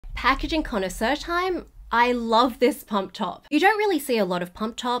packaging connoisseur time. I love this pump top. You don't really see a lot of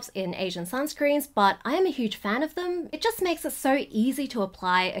pump tops in Asian sunscreens, but I am a huge fan of them. It just makes it so easy to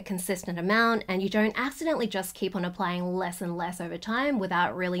apply a consistent amount, and you don't accidentally just keep on applying less and less over time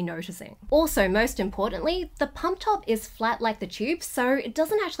without really noticing. Also, most importantly, the pump top is flat like the tube, so it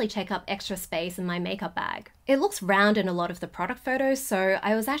doesn't actually take up extra space in my makeup bag. It looks round in a lot of the product photos, so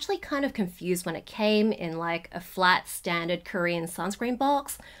I was actually kind of confused when it came in like a flat standard Korean sunscreen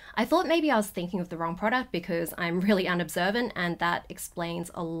box. I thought maybe I was thinking of the wrong product because I'm really unobservant, and that explains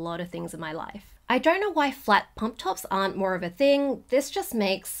a lot of things in my life. I don't know why flat pump tops aren't more of a thing. This just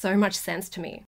makes so much sense to me.